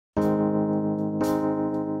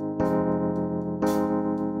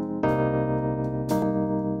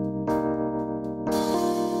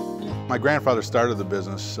My grandfather started the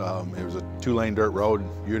business. It was a two-lane dirt road,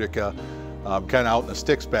 Utica, kind of out in the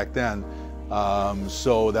sticks back then.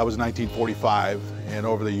 So that was 1945, and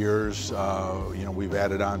over the years, we've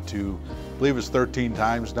added on to, I believe it's 13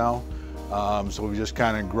 times now. So we've just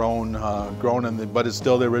kind of grown, but it's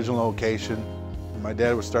still the original location. My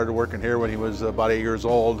dad started working here when he was about 8 years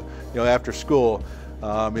old, after school.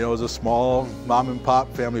 It was a small mom and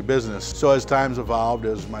pop family business. So as times evolved,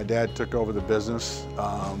 as my dad took over the business,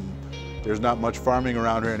 there's not much farming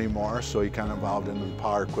around here anymore, so he kind of evolved into the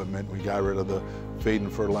power equipment. We got rid of the feed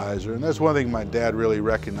and fertilizer, and that's one thing my dad really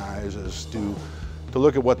recognized, is to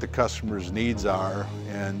look at what the customer's needs are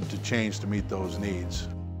and to change to meet those needs.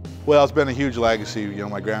 Well, it's been a huge legacy.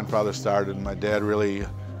 My grandfather started, and my dad really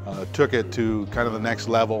took it to kind of the next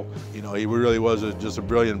level. He really was just a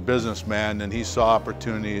brilliant businessman, and he saw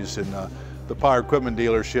opportunities in the power equipment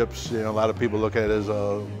dealerships. A lot of people look at it as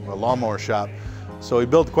a lawnmower shop. So he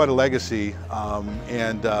built quite a legacy,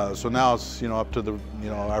 so now it's up to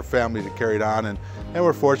our family to carry it on, and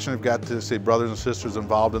we're fortunate we've got to see brothers and sisters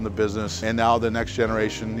involved in the business, and now the next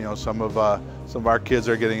generation, some of our kids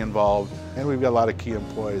are getting involved, and we've got a lot of key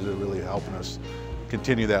employees that are really helping us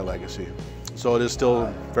continue that legacy. So it is still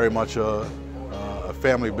very much a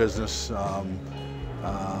family business.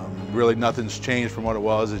 Really nothing's changed from what it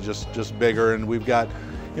was. It's just bigger, and we've got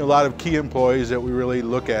a lot of key employees that we really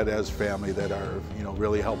look at as family that are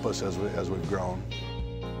really help us as we've grown.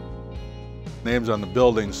 Names on the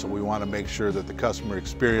building, so we want to make sure that the customer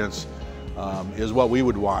experience is what we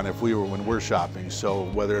would want when we're shopping. So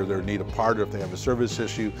whether they need a part or if they have a service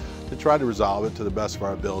issue, to try to resolve it to the best of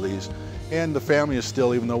our abilities. And the family is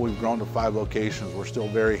still, even though we've grown to 5 locations, we're still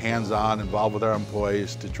very hands-on, involved with our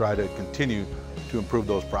employees to try to continue to improve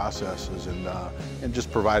those processes and just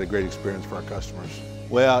provide a great experience for our customers.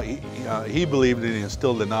 Well, he believed and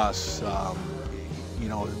instilled in us,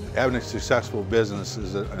 having a successful business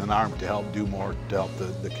is an arm to help do more to help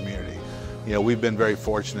the community. We've been very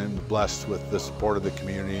fortunate and blessed with the support of the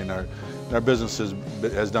community, and our business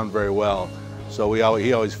has done very well. So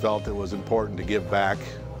he always felt it was important to give back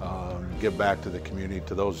to the community,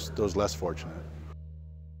 to those less fortunate.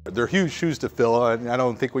 They're huge shoes to fill, and I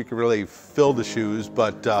don't think we could really fill the shoes,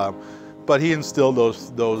 but he instilled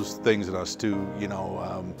those things in us to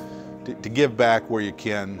give back where you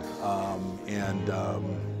can,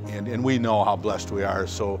 and we know how blessed we are.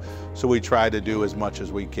 So we try to do as much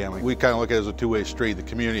as we can. We kind of look at it as a two-way street. The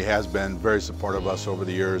community has been very supportive of us over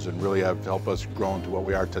the years and really have helped us grow into what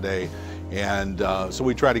we are today. And so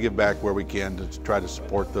we try to give back where we can to try to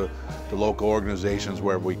support the local organizations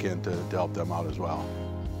wherever we can to help them out as well.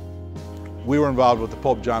 We were involved with the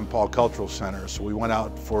Pope John Paul Cultural Center, so we went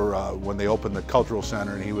out for when they opened the Cultural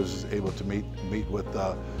Center, and he was able to meet with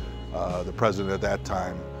the president at that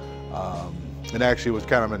time. And actually it was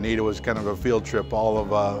kind of neat. It was kind of a field trip.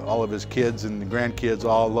 All of his kids and grandkids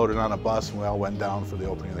all loaded on a bus, and we all went down for the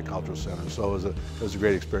opening of the Cultural Center. So it was a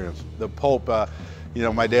great experience. The Pope,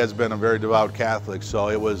 my dad's been a very devout Catholic, so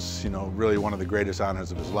it was really one of the greatest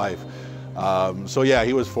honors of his life. So yeah,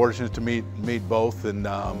 he was fortunate to meet both, and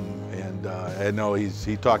I know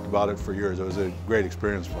he talked about it for years. It was a great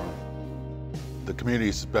experience for him. The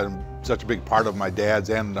community's been such a big part of my dad's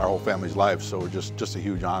and our whole family's life, so it's just a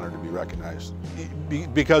huge honor to be recognized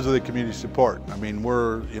because of the community support. I mean,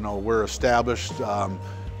 we're established.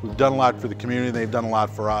 We've done a lot for the community. They've done a lot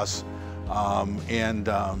for us, and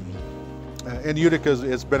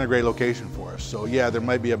Utica, it's been a great location for us. So yeah, there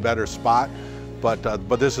might be a better spot,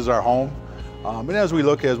 but this is our home. And as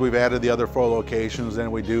we've added the other 4 locations,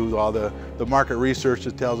 and we do all the market research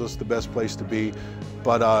that tells us the best place to be.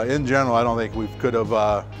 But in general, I don't think we could have.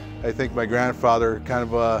 I think my grandfather kind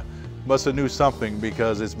of must have knew something,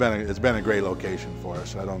 because it's been a great location for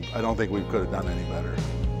us. I don't think we could have done any better.